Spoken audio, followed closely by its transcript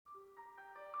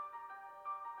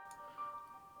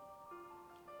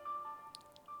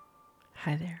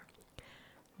Hi there.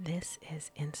 This is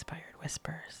Inspired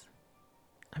Whispers.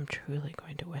 I'm truly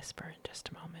going to whisper in just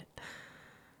a moment.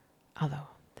 Although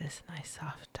this nice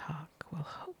soft talk will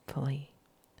hopefully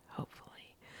help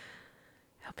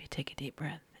you take a deep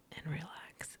breath and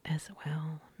relax as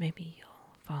well. Maybe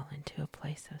you'll fall into a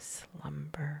place of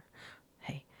slumber.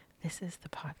 Hey, this is the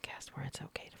podcast where it's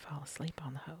okay to fall asleep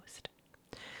on the host.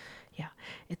 Yeah,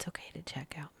 it's okay to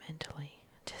check out mentally.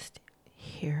 Just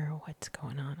hear what's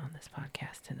going on this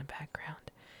podcast in the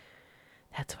background.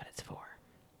 That's what it's for.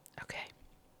 Okay.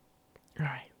 All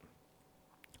right.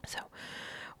 So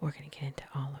we're going to get into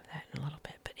all of that in a little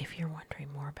bit. But if you're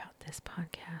wondering more about this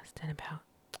podcast and about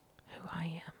who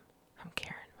I am, I'm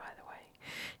Karen, by the way.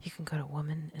 You can go to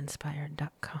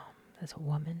womaninspired.com. That's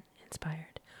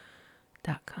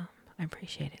womaninspired.com. I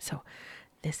appreciate it. So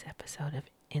this episode of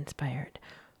Inspired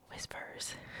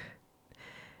Whispers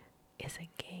is a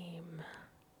game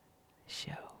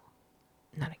show.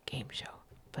 Not a game show,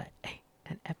 but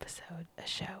an episode, a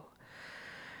show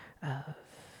of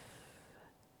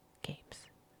games.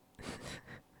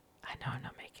 I know I'm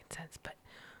not making sense, but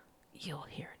you'll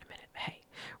hear in a minute. Hey,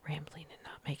 rambling and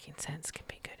not making sense can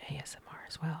be good ASMR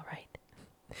as well, right?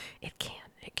 It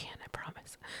can, I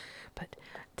promise. But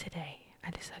today, I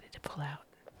decided to pull out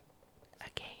a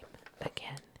game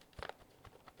again.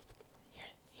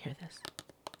 Hear this?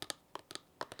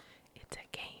 It's a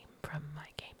game from my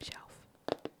game shelf.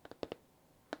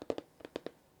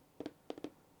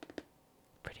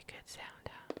 Pretty good sound,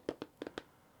 huh?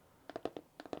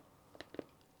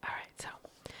 Alright, so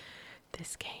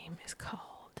this game is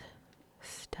called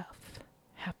Stuff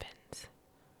Happens.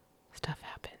 Stuff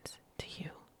happens to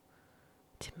you,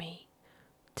 to me,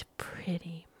 to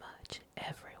pretty much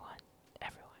everyone.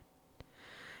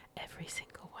 Every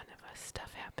single one of us,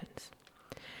 stuff happens.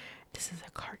 This is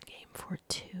a card game for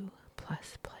 2+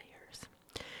 players.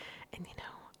 And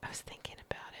I was thinking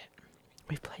about it.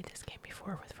 We've played this game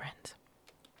before with friends.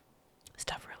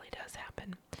 Stuff really does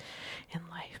happen in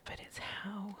life, but it's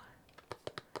how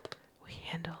we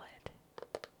handle it.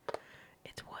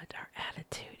 It's what our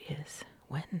attitude is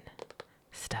when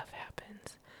stuff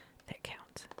happens that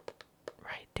counts,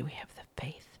 right? Do we have the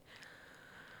faith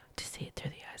to see it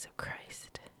through the eyes of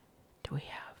Christ? Do we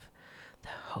have the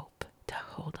hope to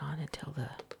hold on until the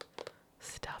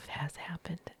stuff has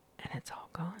happened and it's all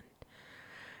gone?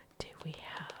 Do we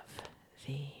have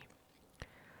the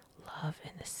love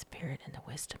and the spirit and the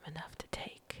wisdom enough to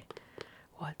take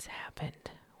what's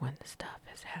happened when the stuff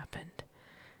has happened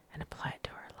and apply it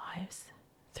to our lives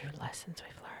through lessons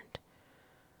we've learned?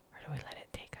 Or do we let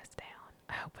it take us down?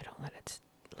 I hope we don't let it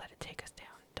take us down.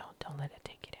 Don't let it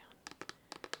take you down.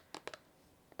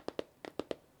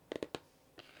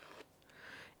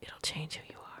 It'll change who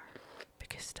you are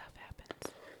because stuff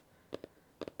happens.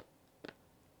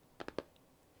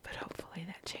 But hopefully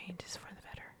that change is for the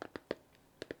better.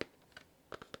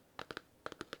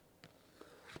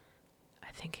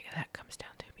 I think that comes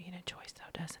down to being a choice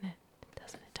though, doesn't it?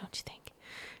 Don't you think?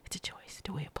 It's a choice.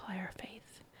 Do we apply our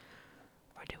faith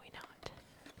or do we not?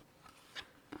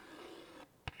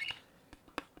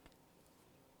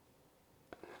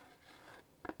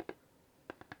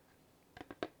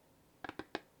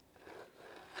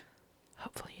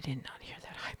 Hopefully you did not hear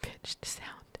that high-pitched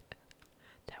sound.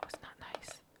 That was not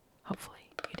nice. Hopefully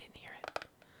you didn't hear it.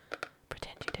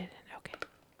 Pretend you didn't. Okay.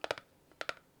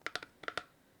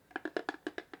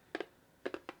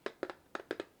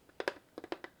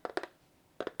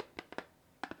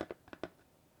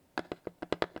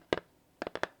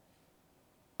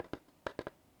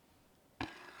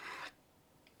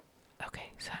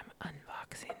 Okay, so I'm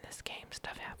unboxing this game.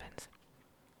 Stuff happens.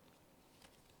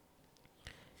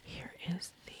 Here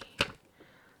is the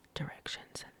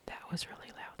directions. That was really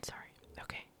loud, sorry.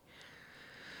 Okay.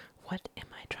 What am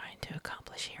I trying to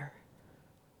accomplish here?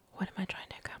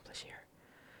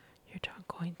 You're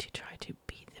going to try to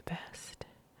be the best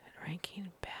at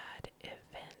ranking bad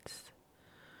events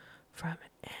from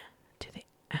to the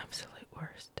absolute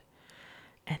worst.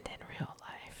 And in real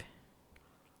life,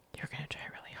 you're going to try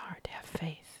really hard to have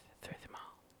faith through them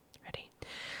all. Ready?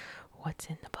 What's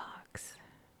in the box?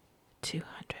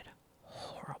 200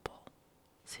 horrible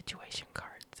situation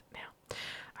cards. Now,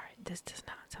 alright, this does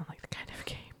not sound like the kind of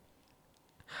game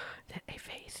that a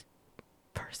faith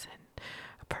person,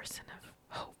 a person of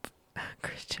hope, a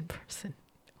Christian person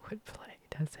would play,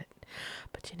 does it?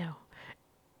 But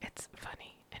it's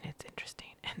funny and it's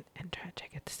interesting and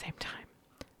tragic at the same time.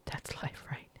 That's life,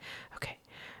 right? Okay,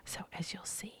 so as you'll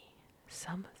see,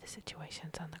 some of the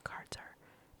situations on the cards are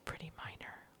pretty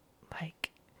minor,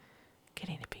 like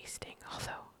getting a bee sting,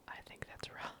 although I think that's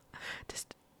real.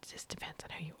 Just depends on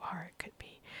who you are. It could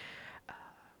be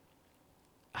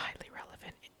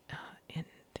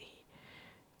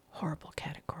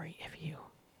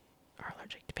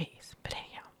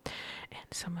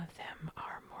some of them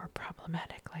are more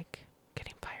problematic, like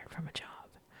getting fired from a job.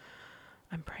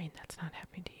 I'm praying that's not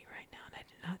happening to you right now, and I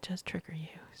did not just trigger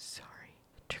you. Sorry.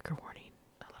 Trigger warning.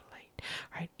 A little late.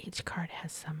 Alright, each card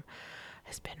has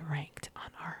been ranked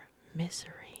on our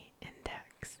misery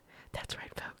index. That's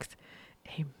right, folks.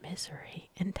 A misery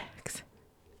index.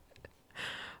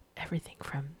 Everything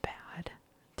from bad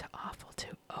to awful to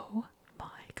oh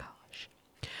my gosh.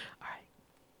 Alright.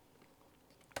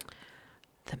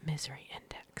 The misery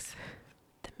index.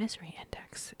 The misery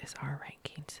index is our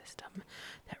ranking system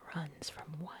that runs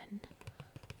from 1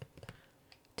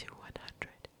 to 100.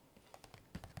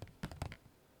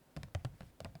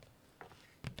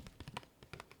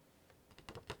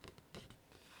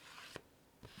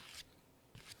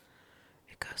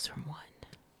 It goes from 1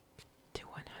 to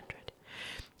 100.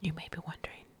 You may be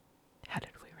wondering, how did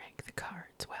we rank the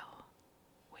cards? Well,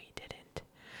 we didn't.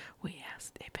 We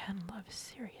asked a panel of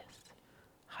serious,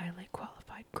 highly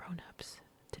qualified grown-ups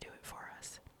to do it for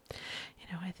us. You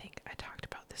know, I think I talked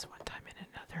about this one time in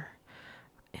another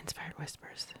Inspired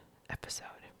Whispers episode.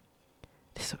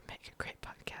 This would make a great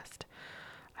podcast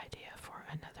idea for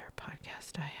another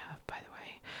podcast I have, by the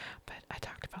way. But I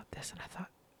talked about this and I thought,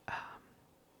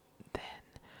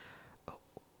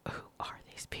 who are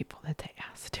these people that they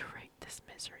asked to rate this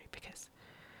misery? Because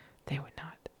they would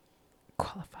not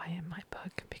qualify in my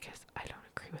book, because I don't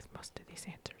agree with most of these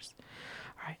answers.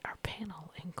 Alright, our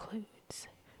panel includes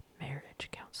marriage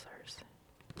counselors,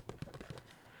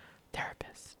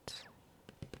 therapists,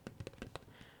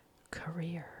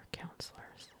 career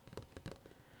counselors,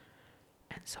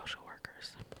 and social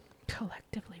workers,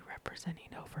 collectively representing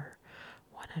over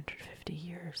 150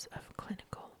 years of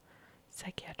clinical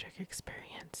psychiatric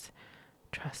experience.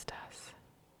 Trust us,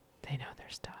 they know their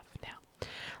stuff. Now,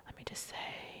 let me just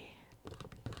say,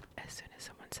 as soon as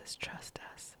someone says trust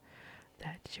us,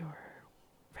 that's your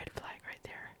red flag right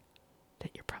there,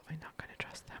 that you're probably not going to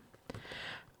trust them.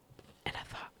 And I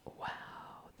thought,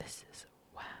 wow, this is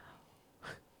wow.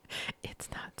 It's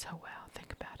not so wow,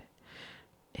 think about it.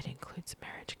 It includes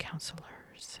marriage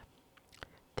counselors,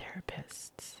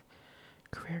 therapists,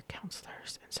 career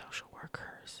counselors, and social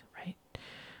workers, right?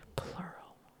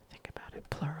 Plural. Think about it,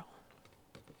 plural.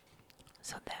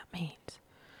 So that means,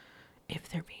 if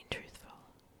they're being truthful,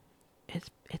 it's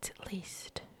at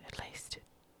least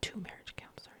 2 marriage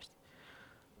counselors,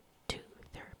 2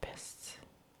 therapists,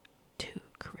 2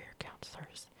 career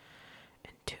counselors,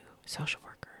 and 2 social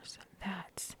workers. And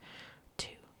that's 2,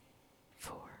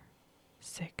 4,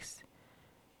 6,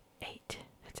 8.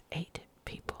 That's 8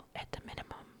 people at the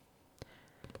minimum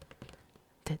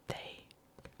that they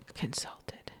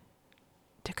consulted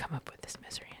to come up with this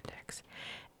misery index.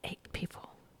 8 people.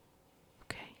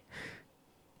 Okay?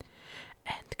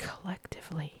 And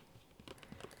collectively,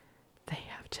 they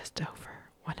have just over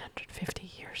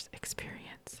 150 years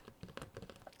experience.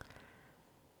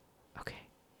 Okay,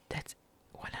 that's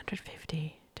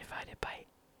 150 divided by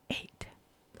 8.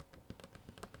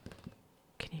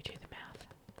 Can you do the math?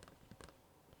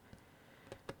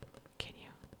 Can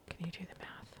you do the math?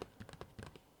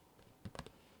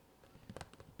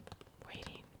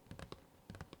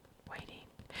 Waiting.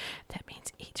 That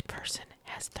means each person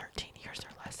has 13 years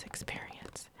or less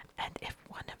experience. And if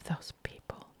one of those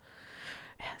people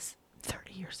has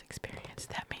 30 years experience,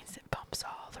 that means it bumps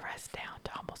all the rest down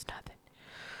to almost nothing.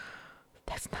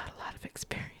 That's not a lot of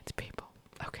experience, people.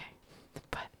 Okay.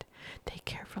 But they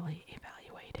carefully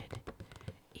evaluated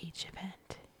each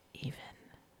event, even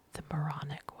the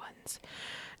moronic ones.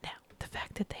 Now, the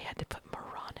fact that they had to put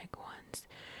moronic ones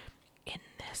in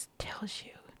this tells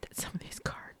you that some of these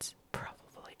cards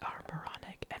probably are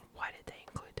moronic. And why did they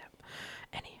include them?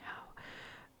 Anyhow,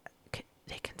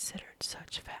 they considered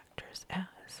such factors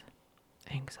as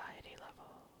anxiety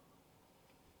level,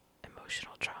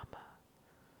 emotional trauma,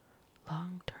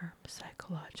 long-term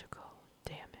psychological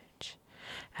damage.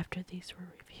 After these were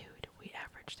reviewed, we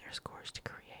averaged their scores to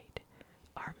create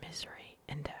our misery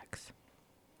index.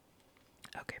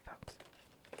 Okay, folks.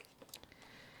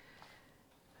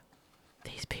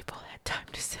 These people had time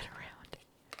to sit around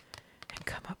and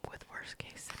come up with worst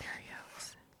case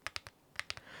scenarios.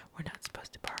 We're not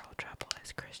supposed to borrow trouble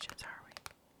as Christians, are we?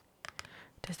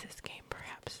 Does this game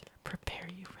perhaps prepare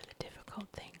you for the difficult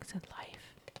things in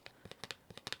life?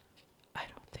 I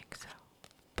don't think so,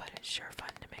 but it's sure fun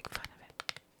to make fun of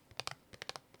it.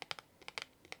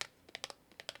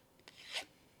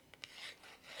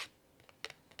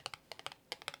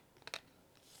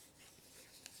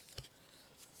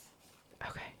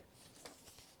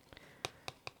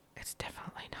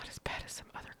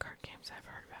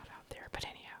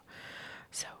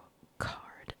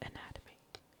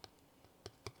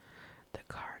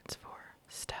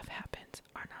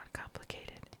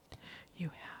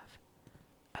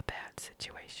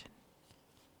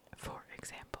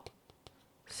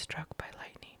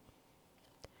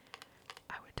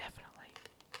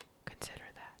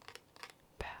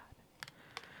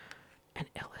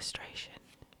 illustration.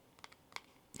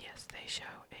 Yes, they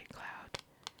show a cloud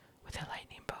with a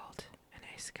lightning bolt and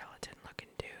a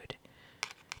skeleton-looking dude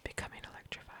becoming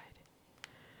electrified.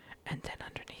 And then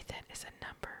underneath it is a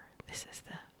number. This is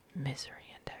the misery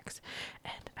index.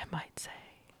 And I might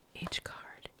say each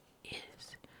card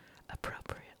is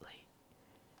appropriately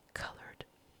colored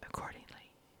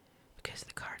accordingly because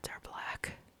the cards are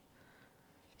black.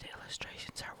 The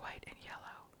illustrations are white and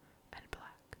yellow and black.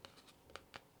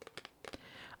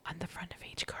 On the front of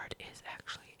each card is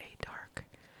actually a dark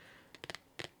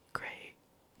gray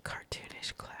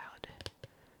cartoonish cloud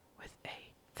with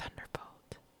a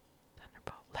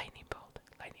lightning bolt,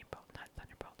 not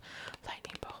thunderbolt,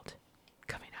 lightning bolt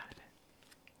coming out of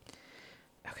it.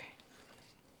 Okay.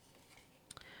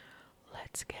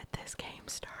 Let's get this game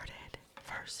started.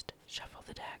 First, shuffle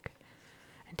the deck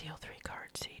and deal 3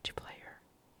 cards to each player.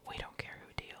 We don't care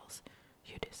who deals,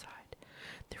 you decide.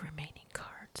 The remaining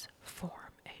cards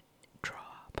form a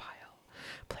draw pile.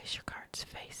 Place your cards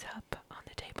face up on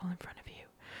the table in front of you,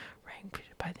 ranked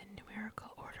by the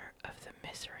numerical order of the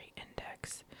misery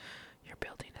index. You're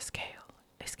building a scale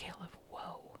of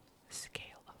woe,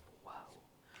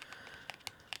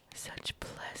 Such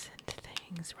pleasant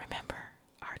things. Remember,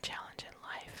 our challenge in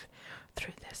life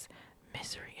through this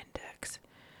misery index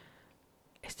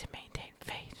is to maintain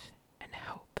faith and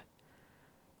hope,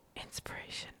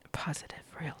 inspiration, positive,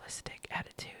 realistic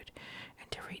attitude, and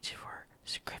to reach for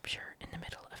scripture in the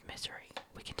middle of misery.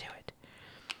 We can do it.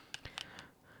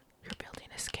 You're building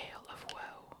a scale of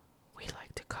woe. We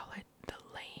like to call it the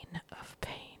lane of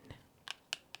pain.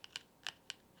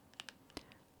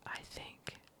 I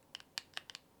think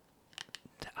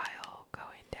the aisle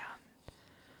going down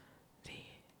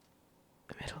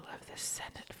the middle of the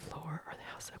Senate floor or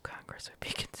the House of Congress would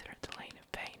be considered the lane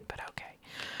of pain, but okay.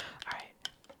 Alright,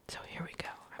 so here we go.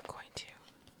 I'm going to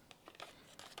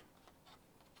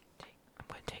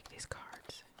take these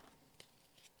cards.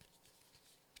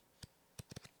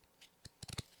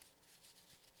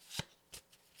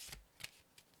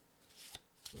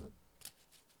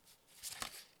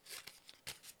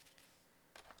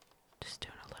 Just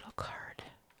doing a little card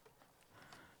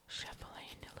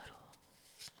shuffling, a little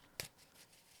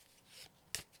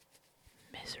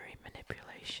misery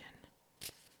manipulation.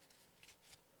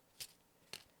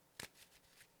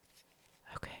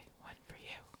 Okay, 1 for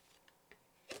you.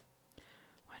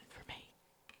 1 for me.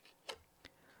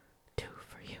 2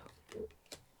 for you.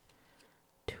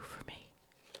 2 for me.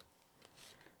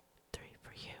 3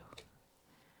 for you.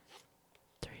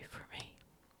 3 for me.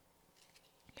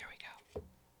 Here we go.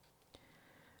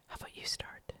 How about you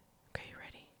start? Okay, you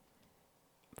ready?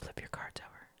 Flip your cards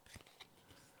over.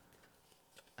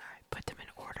 Alright, put them in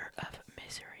order of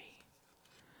misery.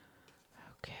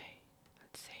 Okay,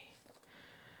 let's see.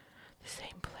 The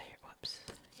same player,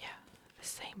 the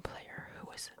same player who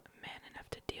was man enough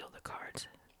to deal the cards,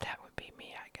 that would be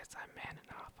me. I guess I'm man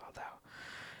enough, although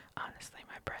honestly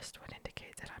my breast would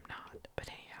indicate that I'm not. But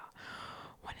anyhow,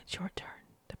 when it's your turn,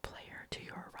 the player to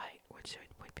your right, which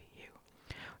would be you,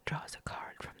 draws a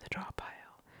card from the draw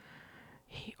pile.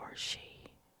 He or she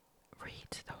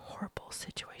reads the horrible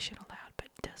situation aloud but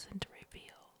doesn't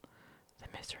reveal the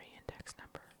misery index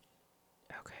number.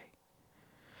 Okay.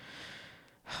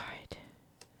 Alright.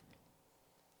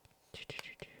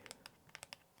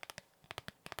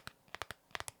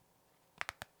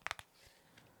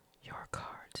 Your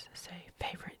cards say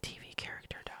favorite TV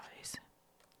character dies.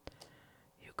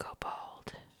 You go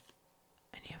bald,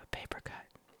 and you have a paper cut.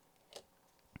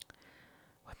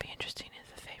 What'd be interesting is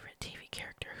the favorite TV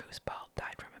character who's bald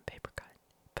died from a paper cut,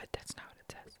 but that's not what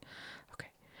it says.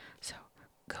 Okay, so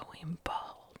going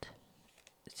bald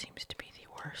seems to be the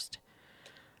worst.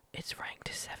 It's ranked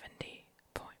 70.1.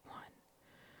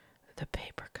 The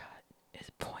paper cut is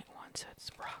 0.1, so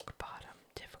it's rock bottom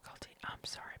difficulty. I'm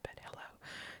sorry, but hello.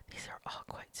 These are all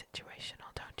quite situational,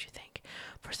 don't you think?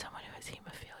 For someone who has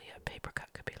hemophilia, a paper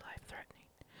cut could be life-threatening.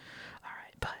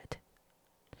 Alright, but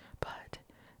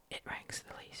it ranks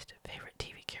the least. Favorite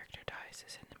TV character dies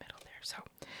is in the middle there. So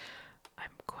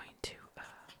I'm going to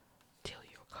deal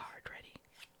you a card. Ready?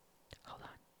 Hold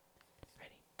on.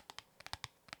 Ready?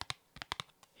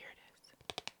 Here it is.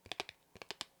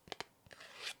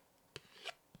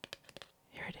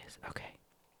 Here it is. Okay.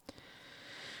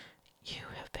 You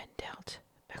have been dealt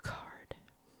a card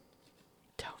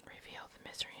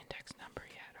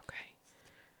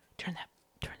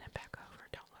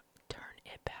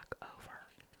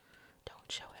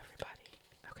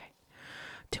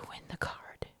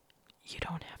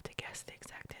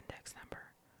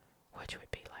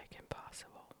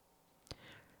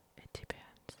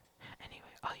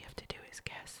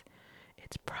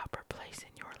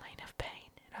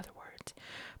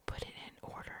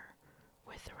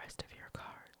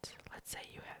let's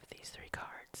say you have these 3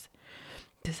 cards.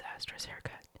 Disastrous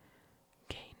haircut.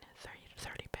 Gain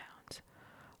 30 pounds.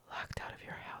 Locked out of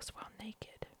your house while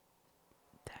naked.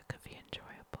 That could be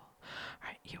enjoyable.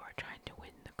 Alright, you are trying to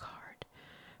win the card.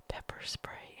 Pepper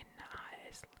spray in the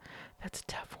eyes. That's a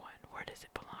tough one. Where does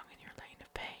it belong in your lane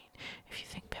of pain? If you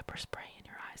think pepper spray in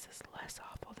your eyes is less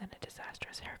awful than a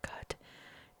disastrous haircut,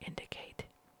 indicate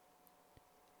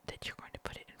that you're going to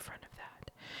put it in front of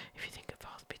that. If you think it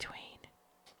falls between,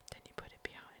 then you put it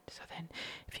behind. So then,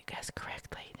 if you guess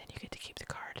correctly, then you get to keep the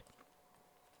card.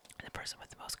 And the person with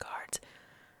the most cards,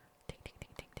 ding, ding,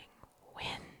 ding, ding, ding,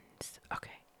 wins.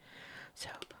 Okay, so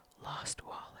lost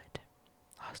wallet.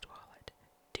 Lost wallet.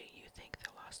 Do you think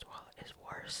the lost wallet is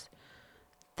worse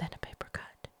than a paper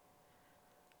cut?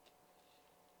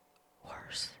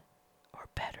 Worse or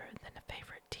better than a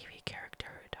favorite TV character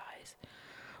who dies?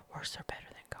 Worse or better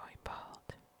than going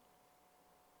bald?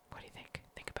 What do you think?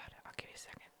 Think about it. I'll give you a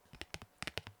second.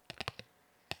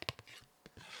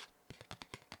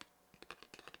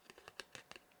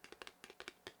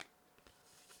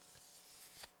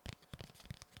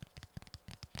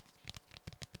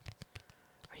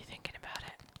 Are you thinking about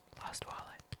it? Lost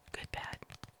wallet. Good, bad,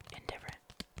 indifferent.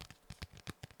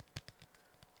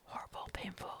 Horrible,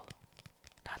 painful,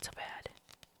 not so bad.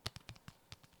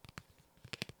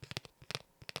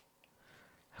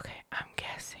 Okay, I'm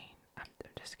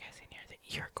just guessing here that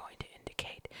you're going to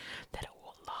indicate that a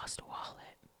lost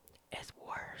wallet is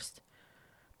worse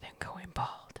than going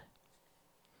bald.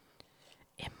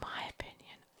 In my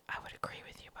opinion, I would agree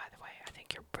with you, by the way. I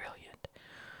think you're brilliant.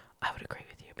 I would agree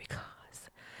with you because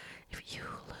if you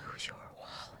lose your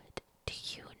wallet, do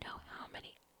you know how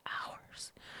many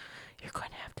hours you're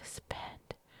going to have to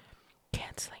spend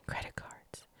canceling credit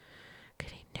cards,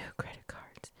 getting new credit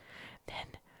cards,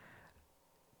 then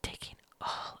taking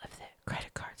all of the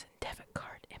credit cards and debit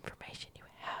card information you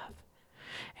have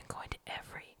and going to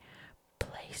every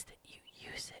place that you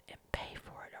use it and pay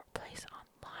for it or place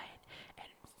online and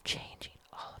changing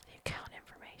all of the account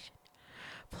information,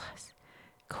 plus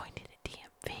going to the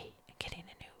DMV and getting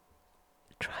a new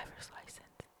driver's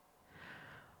license,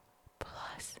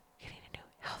 plus getting a new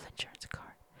health insurance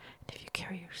card. And if you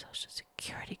carry your social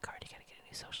security card, you gotta get a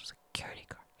new social security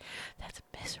card. That's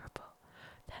miserable.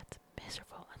 That's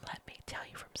miserable. And let me tell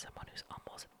you from someone who's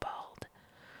almost bald,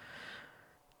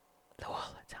 the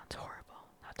wallet sounds horrible.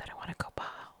 Not that I want to go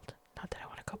bald. Not that I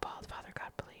want to go bald. Father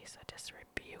God, please. I just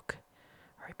rebuke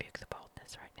the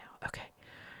baldness right now. Okay.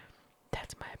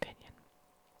 That's my opinion.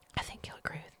 I think you'll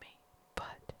agree with me.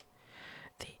 But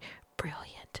the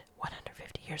brilliant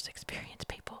 150 years experience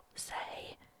people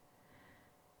say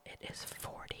it is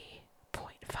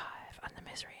 40.5 on the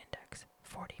misery index.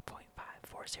 40.5,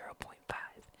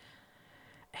 40.5.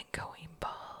 And going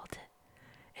bald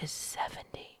is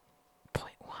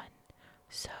 70.1.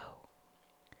 So,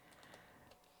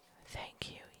 thank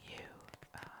you,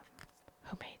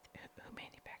 who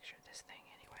manufactured this thing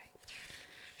anyway.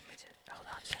 Let me just, hold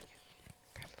on a second.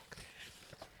 Grab a look.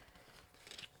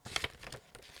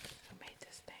 Who made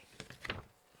this thing?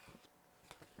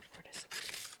 Where does it?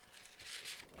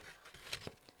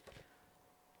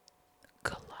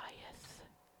 Goliath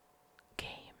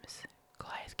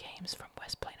Games from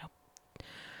West Plano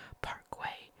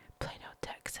Parkway, Plano,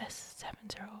 Texas,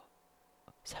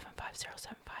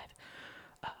 75075.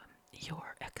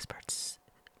 Your experts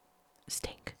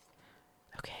stink,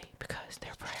 okay, because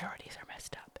their priorities are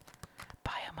messed up.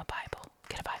 Buy them a Bible.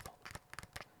 Get a Bible.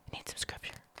 You need some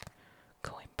scripture.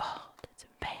 Going bald, it's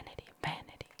vanity,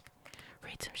 vanity.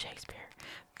 Read some Shakespeare.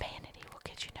 Vanity will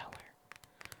get you nowhere.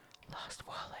 Lost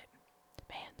wallet.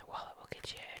 Man, the wallet will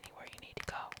get you anywhere you need to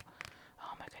go.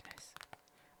 Oh my goodness.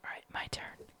 Alright, my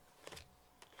turn.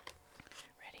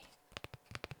 Ready?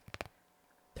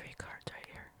 3 cards right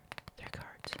here. 3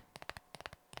 cards.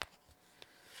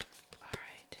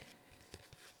 Alright.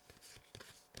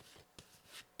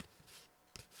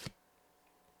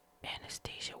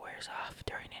 Anesthesia wears off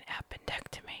during an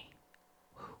appendectomy.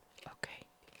 Woo, okay.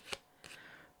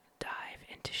 Dive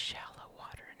into shallow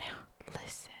water. Now,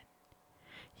 listen.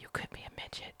 You could be a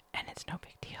midget, and it's no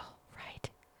big deal, right?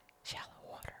 Shallow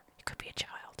water. You could be a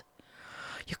child.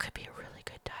 You could be a really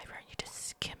good diver, and you just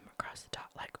skim across the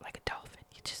top like a dolphin.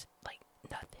 You just, like,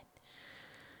 nothing.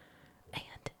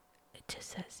 And it just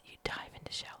says you dive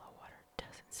into shallow water. It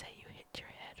doesn't say you hit your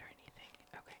head or anything.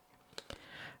 Okay.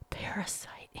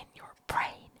 Parasite in your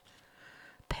brain.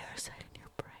 Parasite in your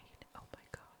brain. Oh my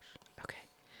gosh. Okay.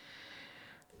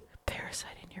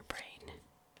 Parasite in your brain.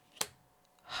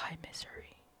 High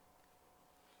misery.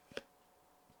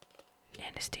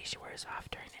 Anesthesia wears off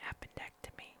during the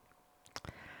appendectomy.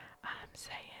 I'm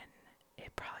saying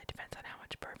it probably depends on how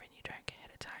much bourbon you drank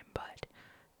ahead of time, but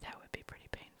that would be pretty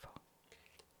painful.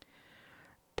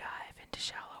 Dive into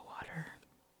shallow water.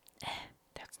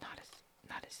 That's not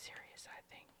as serious, I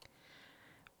think.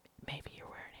 Maybe you're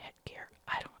wearing headgear.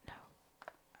 I don't know.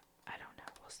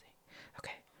 We'll see.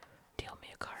 Okay, deal me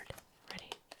a card. Ready?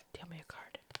 Deal me a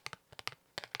card.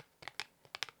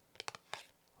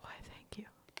 Why, thank you.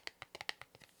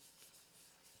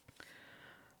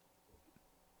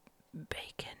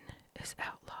 Bacon is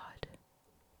outlawed.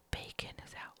 Bacon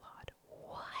is outlawed.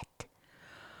 What?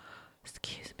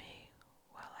 Excuse me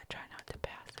while I try not to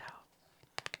pass out.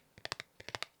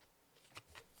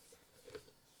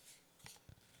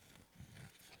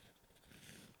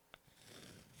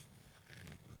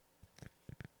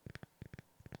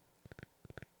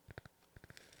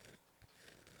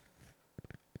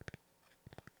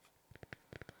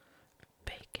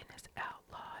 Bacon is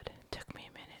outlawed. Took me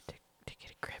a minute to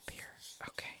get a grip here.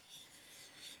 Okay.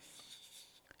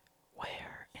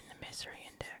 Where in the misery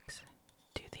index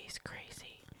do these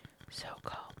crazy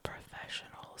so-called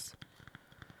professionals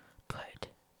put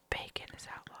bacon is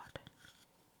outlawed?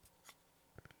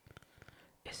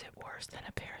 Is it worse than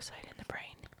a parasite in the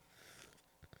brain?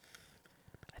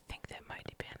 I think that might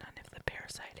depend on if the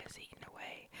parasite has eaten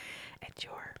away at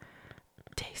your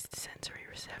taste sensory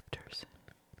receptors.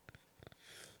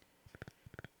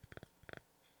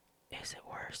 Is it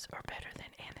worse or better than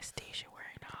anesthesia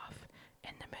wearing off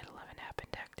in the middle of an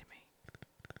appendectomy?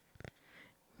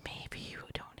 Maybe you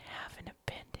don't have an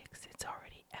appendix, it's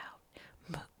already out.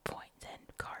 Moot point then,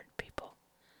 card people.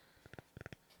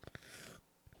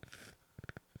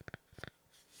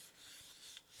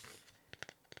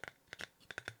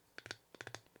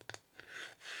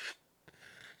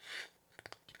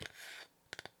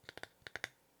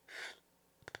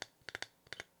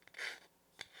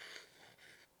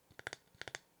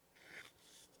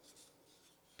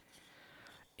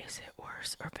 Is it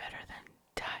worse or better than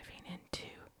diving into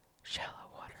shallow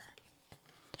water?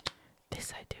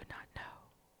 This I do not know.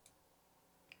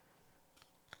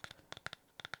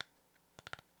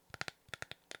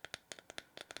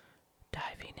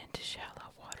 Diving into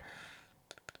shallow water.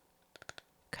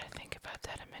 Gotta think about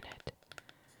that a minute.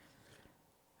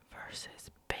 Versus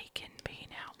bacon being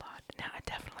outlawed. Now I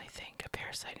definitely think a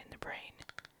parasite in the brain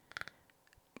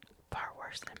far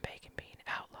worse than bacon being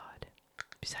outlawed.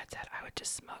 Besides that, I would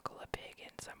just smuggle a pig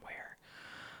in somewhere,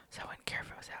 so I wouldn't care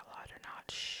if it was outlawed or not.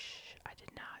 Shh, I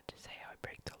did not say I would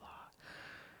break the law.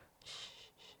 Shh,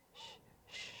 shh, shh,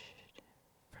 shh.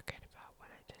 Forget about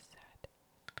what I just said.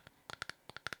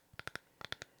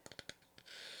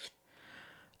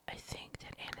 I think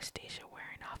that anesthesia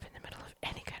wearing off in the middle of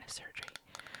any kind of surgery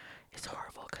is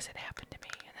horrible because it happened to me,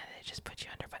 and then they just put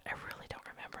you under, but I really don't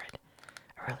remember it.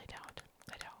 I really don't.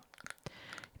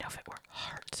 You know, if it were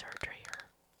heart surgery or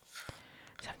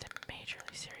something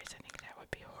majorly serious, I think that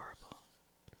would be horrible.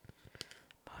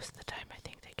 Most of the time, I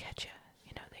think they catch you.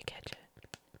 You know, they catch you.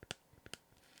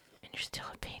 And you're still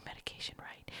on pain medication,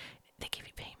 right? They give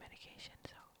you pain medication,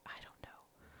 so I don't know.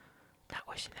 Not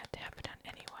wishing that to happen on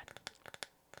anyone.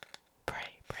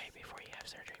 Pray before you have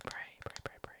surgery. Pray.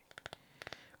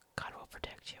 God will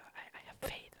protect you. I have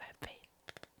faith.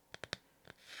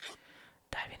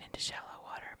 Diving into shallow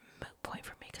water, moot point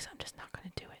for me because I'm just not going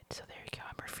to do it. So there you go.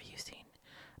 I'm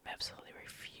absolutely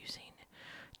refusing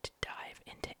to dive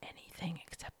into anything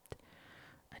except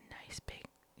a nice big,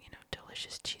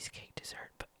 delicious cheesecake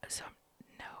dessert. But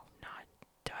no, not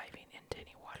diving into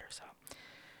any water. So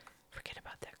forget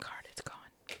about that card. It's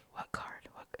gone. What card?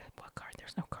 What card?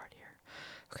 There's no card here.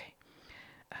 Okay.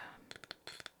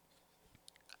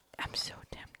 I'm so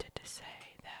tempted to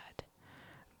say that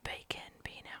bacon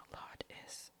being outlawed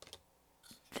is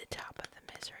the top of the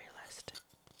misery list.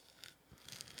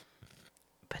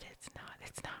 But it's not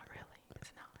really.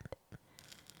 It's not.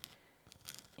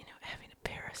 Having a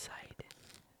parasite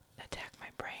attack my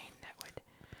brain that would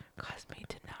cause me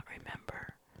to not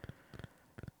remember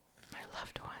my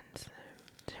loved ones,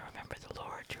 to remember the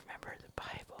Lord, to remember the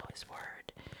Bible, His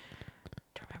Word,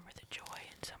 to remember the joy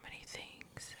in so many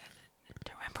things,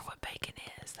 to remember what bacon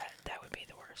is. That would be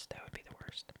the worst. That would be the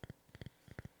worst.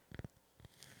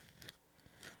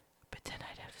 But then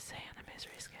I'd have to say on a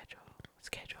misery schedule.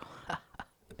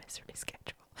 Misery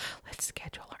schedule. Let's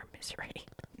schedule our misery.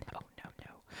 No.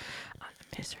 On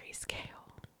the misery scale,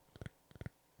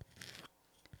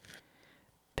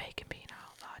 bacon being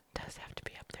outlawed does have to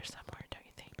be up there somewhere, don't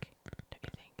you think?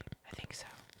 I think so.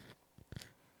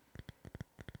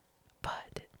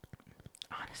 But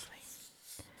honestly,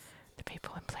 the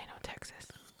people in Plano, Texas,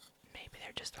 maybe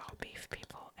they're just all beef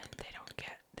people and they don't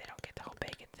get the whole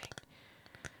bacon thing.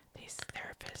 These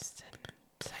therapists and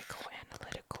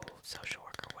psychoanalytic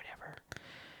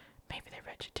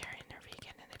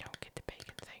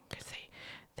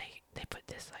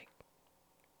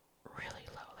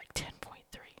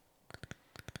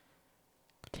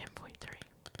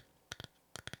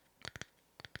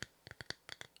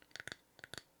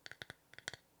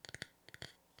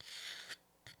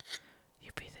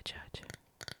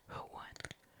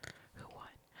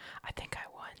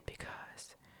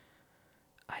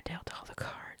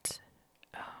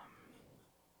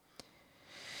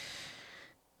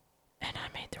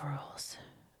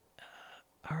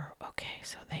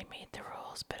So they made the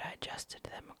rules, but I adjusted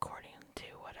them according to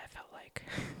what I felt like.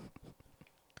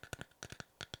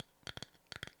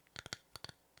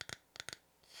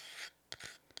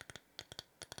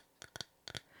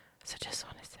 So just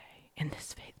want to say, in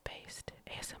this faith-based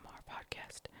ASMR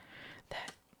podcast,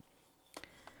 that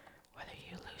whether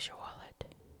you lose your wallet,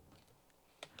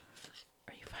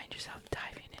 or you find yourself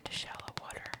diving into shallow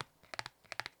water,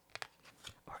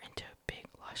 or into a big,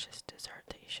 luscious dessert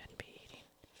that you shouldn't be eating,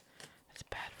 it's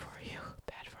bad for you,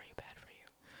 bad for you, bad for you.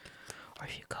 Or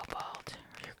if you go bald,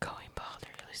 or you're going bald,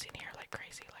 or you're losing hair like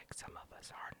crazy, like some of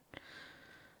us are,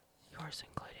 yours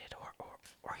included,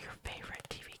 or your favorite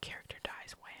TV character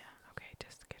dies, wham, okay,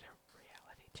 just get a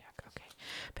reality check, okay.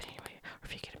 But anyway, or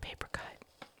if you get a paper cut,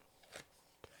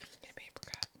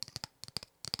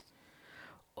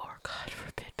 or God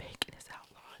forbid bacon is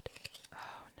outlawed.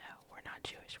 Oh no, we're not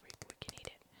Jewish, we can eat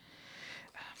it.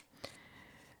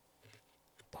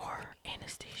 Or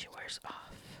anesthesia wears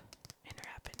off and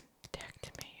you're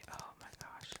appendectomy. Oh my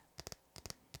gosh.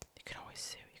 You can always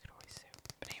sue,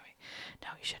 But anyway, no,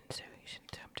 you shouldn't sue,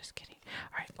 I'm just kidding.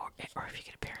 Alright, or if you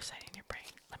get a parasite in your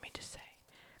brain, let me just say,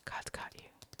 God's got you.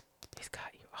 He's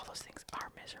got you. All those things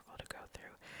are miserable to go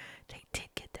through. They did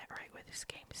get that right with this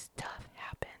game. Stuff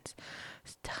happens.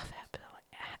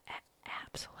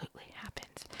 Absolutely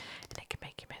happens. And it can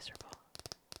make you miserable.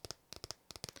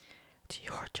 It's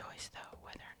your choice, though,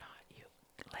 whether or not you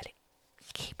let it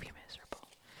keep you miserable.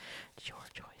 It's your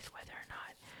choice whether or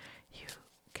not you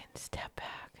can step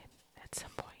back and at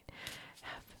some point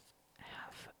have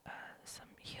some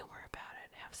humor about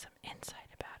it, have some insight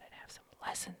about it, have some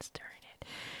lessons during it,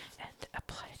 and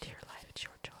apply it to your life. It's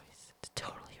your choice. It's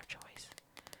totally your choice.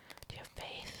 Do you have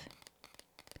faith?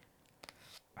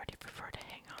 Or do you prefer to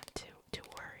hang on to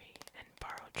worry and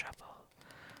borrow trouble?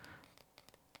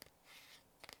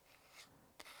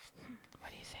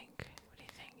 What do you think?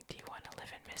 Do you want to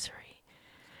live in misery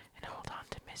and hold on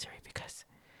to misery? Because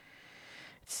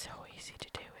it's so easy to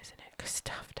do, isn't it? Because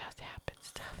stuff does happen.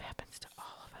 Stuff happens to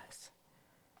all of us.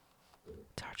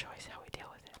 It's our choice how we deal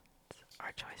with it. It's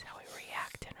our choice how we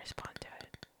react and respond to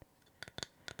it.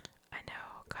 I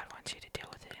know God wants you to deal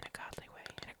with it in a godly way,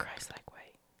 in a Christ-like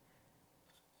way.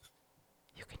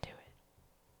 You can do it.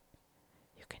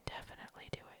 You can definitely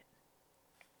do it.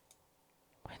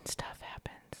 When stuff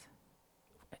happens,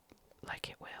 like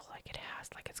it will, like it has,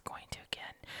 like it's going to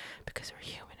again, because we're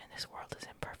human and this world is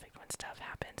imperfect. When stuff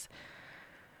happens,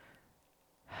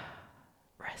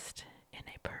 rest in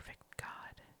a perfect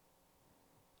God,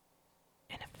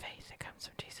 in a faith that comes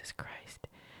from Jesus Christ,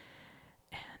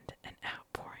 and an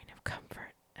outpouring of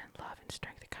comfort and love and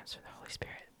strength that comes from the Holy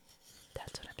Spirit.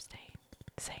 That's what I'm saying.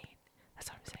 That's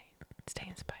what I'm saying. Stay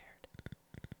inspired.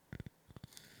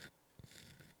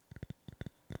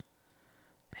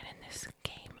 And in this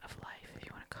game of life, if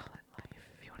you want to call it life,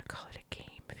 if you want to call it a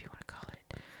game, if you want to call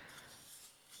it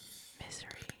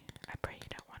misery, I pray you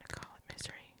don't want to call it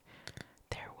misery.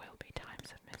 There will be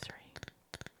times of misery.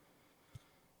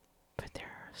 But there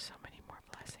are so many more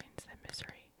blessings than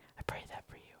misery. I pray that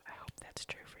for you. I hope that's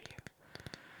true for you.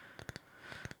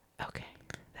 Okay,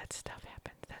 that stuff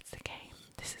happens. That's the game.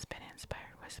 This has been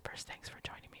Inspired Whispers. Thanks for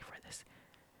joining me for this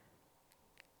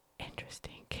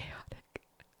interesting, chaotic,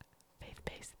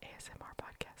 faith-based ASMR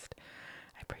podcast.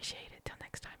 I appreciate it. Till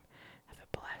next time.